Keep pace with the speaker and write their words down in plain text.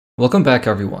Welcome back,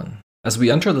 everyone. As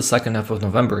we enter the second half of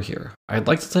November here, I'd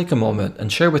like to take a moment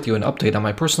and share with you an update on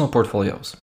my personal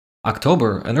portfolios.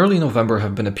 October and early November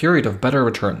have been a period of better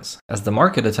returns, as the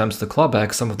market attempts to claw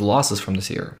back some of the losses from this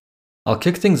year. I'll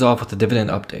kick things off with a dividend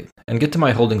update, and get to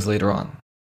my holdings later on.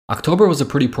 October was a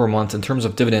pretty poor month in terms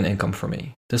of dividend income for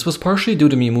me. This was partially due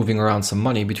to me moving around some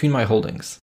money between my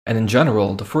holdings, and in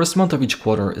general, the first month of each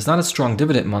quarter is not a strong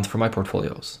dividend month for my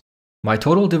portfolios. My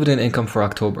total dividend income for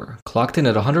October clocked in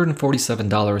at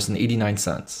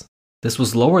 $147.89. This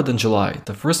was lower than July,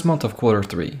 the first month of quarter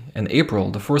 3, and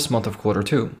April, the first month of quarter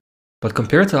 2. But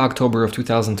compared to October of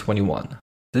 2021,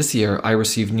 this year I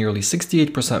received nearly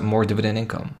 68% more dividend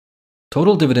income.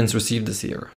 Total dividends received this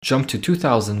year jumped to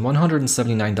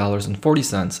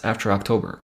 $2,179.40 after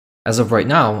October. As of right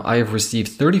now, I have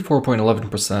received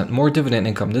 34.11% more dividend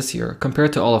income this year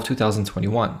compared to all of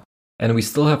 2021. And we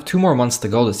still have 2 more months to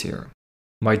go this year.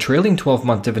 My trailing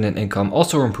 12-month dividend income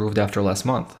also improved after last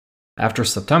month. After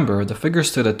September, the figure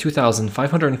stood at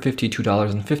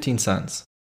 $2,552.15,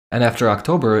 and after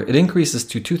October, it increases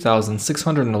to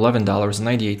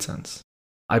 $2,611.98.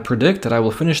 I predict that I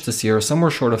will finish this year somewhere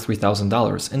short of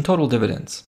 $3,000 in total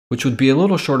dividends, which would be a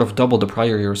little short of double the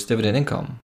prior year's dividend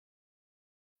income.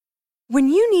 When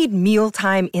you need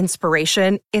mealtime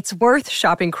inspiration, it's worth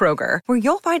shopping Kroger, where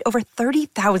you'll find over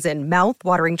 30,000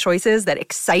 mouth-watering choices that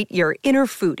excite your inner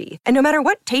foodie. And no matter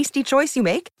what tasty choice you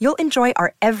make, you'll enjoy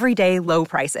our everyday low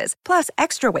prices, plus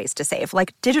extra ways to save,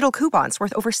 like digital coupons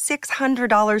worth over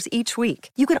 $600 each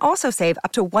week. You can also save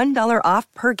up to $1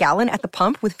 off per gallon at the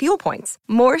pump with fuel points.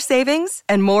 More savings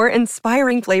and more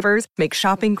inspiring flavors make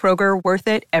shopping Kroger worth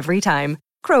it every time.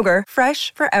 Kroger,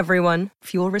 fresh for everyone.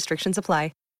 Fuel restrictions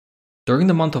apply. During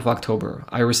the month of October,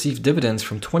 I received dividends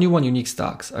from 21 unique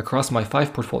stocks across my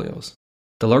 5 portfolios.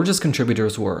 The largest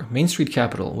contributors were Main Street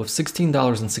Capital with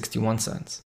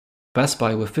 $16.61, Best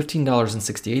Buy with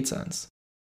 $15.68,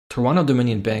 Toronto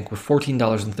Dominion Bank with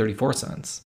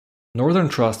 $14.34, Northern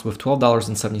Trust with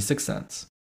 $12.76,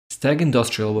 Stag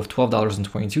Industrial with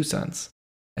 $12.22,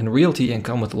 and Realty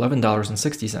Income with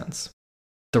 $11.60.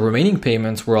 The remaining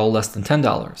payments were all less than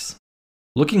 $10.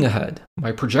 Looking ahead,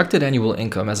 my projected annual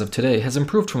income as of today has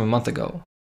improved from a month ago.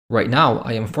 Right now,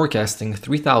 I am forecasting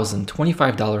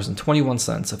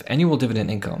 $3,025.21 of annual dividend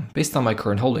income based on my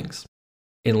current holdings.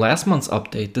 In last month's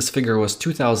update, this figure was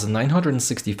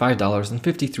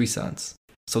 $2,965.53,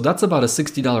 so that's about a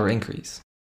 $60 increase.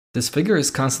 This figure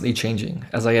is constantly changing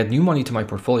as I add new money to my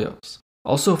portfolios,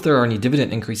 also if there are any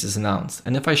dividend increases announced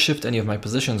and if I shift any of my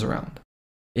positions around.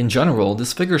 In general,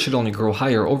 this figure should only grow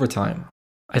higher over time.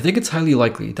 I think it's highly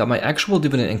likely that my actual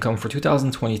dividend income for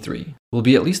 2023 will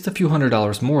be at least a few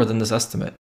 $100s more than this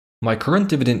estimate. My current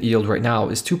dividend yield right now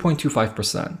is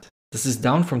 2.25%. This is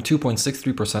down from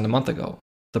 2.63% a month ago.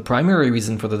 The primary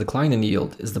reason for the decline in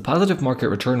yield is the positive market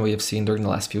return we have seen during the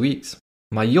last few weeks.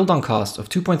 My yield on cost of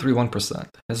 2.31%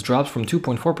 has dropped from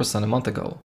 2.4% a month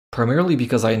ago, primarily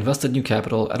because I invested new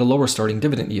capital at a lower starting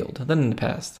dividend yield than in the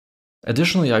past.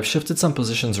 Additionally, I've shifted some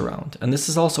positions around, and this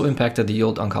has also impacted the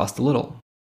yield on cost a little.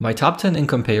 My top 10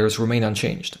 income payers remain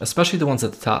unchanged, especially the ones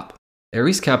at the top.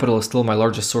 Ares Capital is still my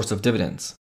largest source of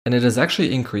dividends, and it has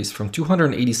actually increased from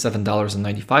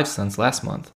 $287.95 last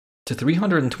month to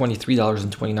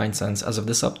 $323.29 as of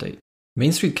this update.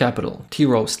 Main Street Capital, T.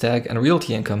 Rowe, Stag, and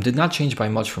Realty Income did not change by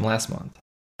much from last month.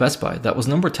 Best Buy, that was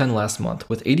number 10 last month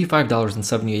with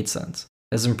 $85.78,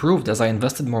 has improved as I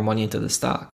invested more money into the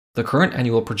stock. The current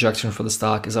annual projection for the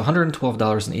stock is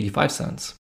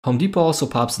 $112.85. Home Depot also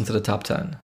pops into the top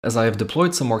 10, as I have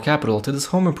deployed some more capital to this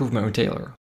home improvement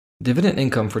retailer. Dividend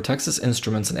income for Texas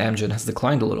Instruments and Amgen has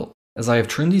declined a little, as I have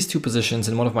trimmed these 2 positions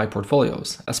in one of my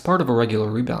portfolios as part of a regular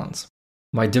rebalance.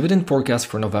 My dividend forecast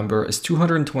for November is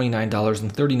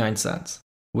 $229.39,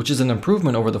 which is an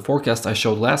improvement over the forecast I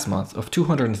showed last month of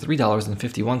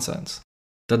 $203.51.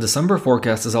 The December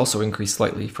forecast has also increased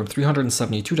slightly from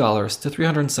 $372 to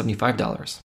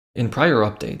 $375. In prior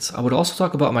updates, I would also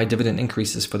talk about my dividend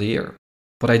increases for the year,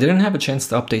 but I didn't have a chance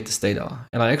to update this data,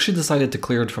 and I actually decided to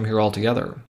clear it from here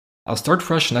altogether. I'll start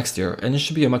fresh next year, and it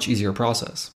should be a much easier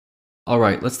process.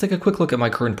 Alright, let's take a quick look at my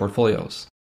current portfolios.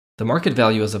 The market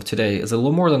value as of today is a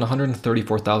little more than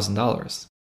 $134,000.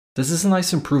 This is a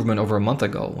nice improvement over a month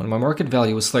ago, when my market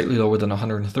value was slightly lower than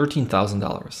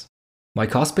 $113,000. My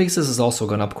cost basis has also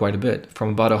gone up quite a bit, from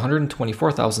about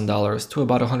 $124,000 to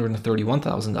about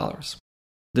 $131,000.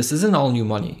 This isn't all new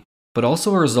money, but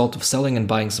also a result of selling and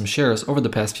buying some shares over the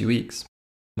past few weeks.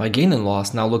 My gain and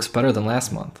loss now looks better than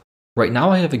last month. Right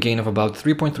now I have a gain of about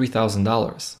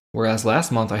 $3,300, whereas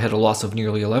last month I had a loss of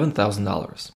nearly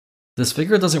 $11,000. This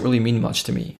figure doesn't really mean much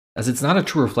to me, as it's not a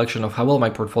true reflection of how well my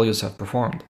portfolios have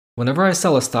performed. Whenever I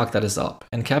sell a stock that is up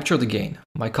and capture the gain,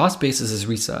 my cost basis is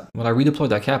reset when I redeploy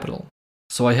that capital.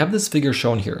 So I have this figure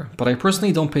shown here, but I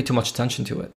personally don't pay too much attention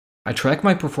to it. I track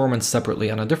my performance separately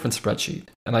on a different spreadsheet,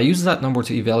 and I use that number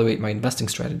to evaluate my investing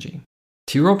strategy.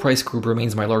 T. Rowe Price Group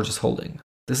remains my largest holding.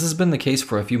 This has been the case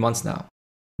for a few months now.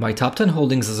 My top 10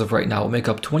 holdings as of right now make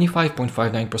up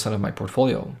 25.59% of my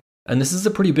portfolio, and this is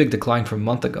a pretty big decline from a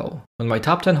month ago, when my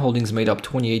top 10 holdings made up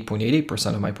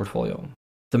 28.88% of my portfolio.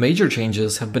 The major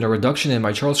changes have been a reduction in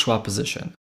my Charles Schwab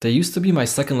position. They used to be my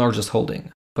second largest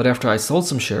holding, but after I sold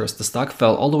some shares, the stock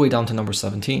fell all the way down to number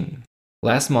 17.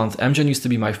 Last month, Amgen used to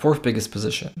be my fourth biggest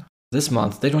position. This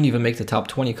month, they don't even make the top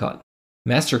 20 cut.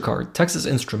 MasterCard, Texas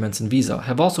Instruments, and Visa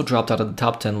have also dropped out of the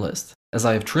top 10 list, as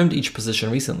I have trimmed each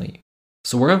position recently.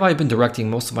 So where have I been directing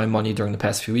most of my money during the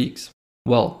past few weeks?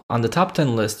 Well, on the top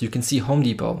 10 list, you can see Home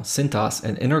Depot, Cintas,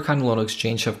 and Intercontinental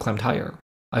Exchange have climbed higher.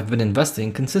 I've been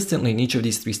investing consistently in each of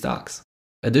these three stocks.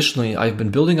 Additionally, I've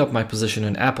been building up my position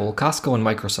in Apple, Costco, and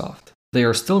Microsoft. They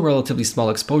are still relatively small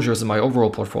exposures in my overall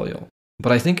portfolio,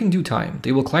 but I think in due time,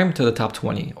 they will climb to the top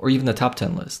 20 or even the top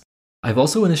 10 list. I've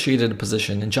also initiated a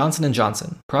position in Johnson &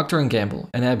 Johnson, Procter & Gamble,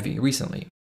 and AbbVie recently.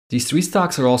 These three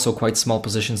stocks are also quite small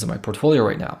positions in my portfolio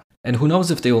right now, and who knows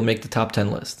if they will make the top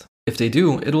 10 list. If they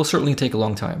do, it will certainly take a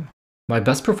long time. My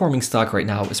best performing stock right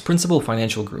now is Principal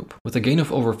Financial Group, with a gain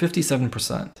of over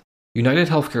 57%. United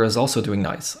Healthcare is also doing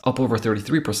nice, up over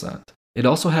 33%. It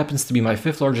also happens to be my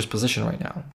fifth largest position right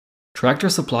now. Tractor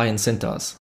Supply and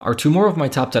Cintas are two more of my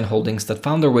top 10 holdings that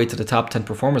found their way to the top 10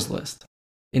 performers list.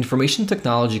 Information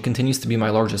technology continues to be my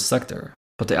largest sector,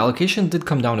 but the allocation did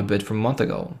come down a bit from a month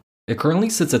ago. It currently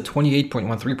sits at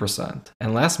 28.13%,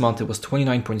 and last month it was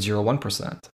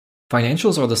 29.01%.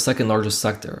 Financials are the second largest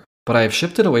sector, but I have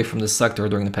shifted away from this sector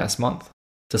during the past month.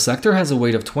 The sector has a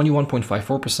weight of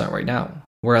 21.54% right now,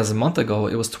 whereas a month ago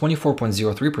it was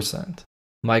 24.03%.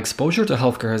 My exposure to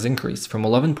healthcare has increased from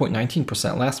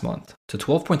 11.19% last month to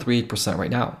 12.38% right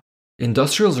now.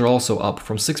 Industrials are also up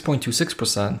from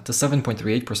 6.26% to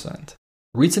 7.38%.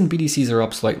 REITs and BDCs are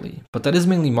up slightly, but that is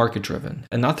mainly market driven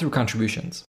and not through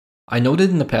contributions. I noted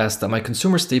in the past that my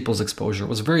consumer staples exposure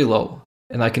was very low,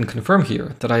 and I can confirm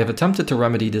here that I have attempted to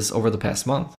remedy this over the past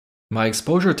month. My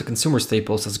exposure to consumer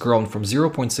staples has grown from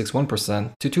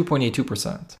 0.61% to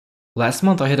 2.82%. Last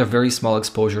month I had a very small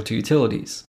exposure to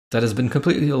utilities that has been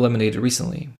completely eliminated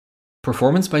recently.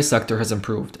 Performance by sector has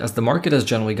improved as the market has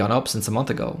generally gone up since a month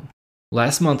ago.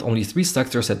 Last month only 3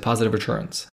 sectors had positive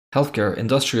returns: healthcare,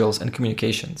 industrials, and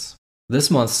communications.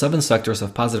 This month 7 sectors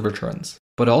have positive returns,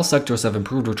 but all sectors have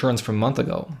improved returns from a month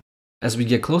ago. As we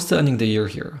get close to ending the year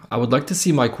here, I would like to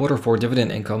see my Q4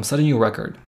 dividend income set a new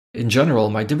record. In general,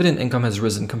 my dividend income has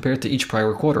risen compared to each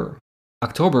prior quarter.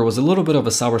 October was a little bit of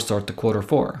a sour start to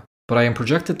Q4, but I am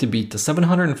projected to beat the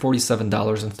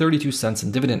 $747.32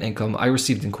 in dividend income I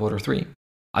received in Q3.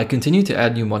 I continue to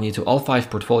add new money to all 5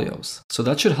 portfolios, so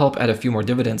that should help add a few more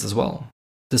dividends as well.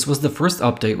 This was the first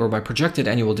update where my projected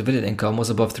annual dividend income was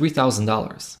above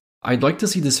 $3,000. I'd like to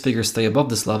see this figure stay above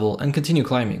this level and continue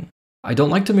climbing. I don't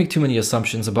like to make too many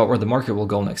assumptions about where the market will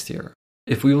go next year.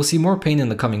 If we will see more pain in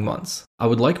the coming months, I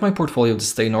would like my portfolio to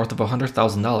stay north of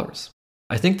 $100,000.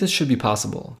 I think this should be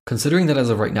possible, considering that as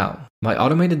of right now, my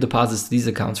automated deposits to these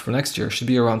accounts for next year should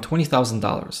be around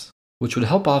 $20,000, which would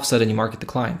help offset any market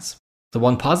declines. The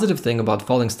one positive thing about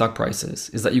falling stock prices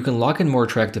is that you can lock in more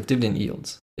attractive dividend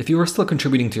yields if you are still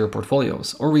contributing to your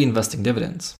portfolios or reinvesting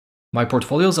dividends. My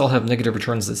portfolios all have negative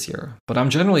returns this year, but I'm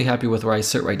generally happy with where I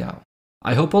sit right now.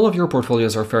 I hope all of your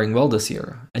portfolios are faring well this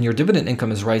year, and your dividend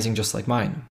income is rising just like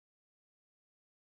mine.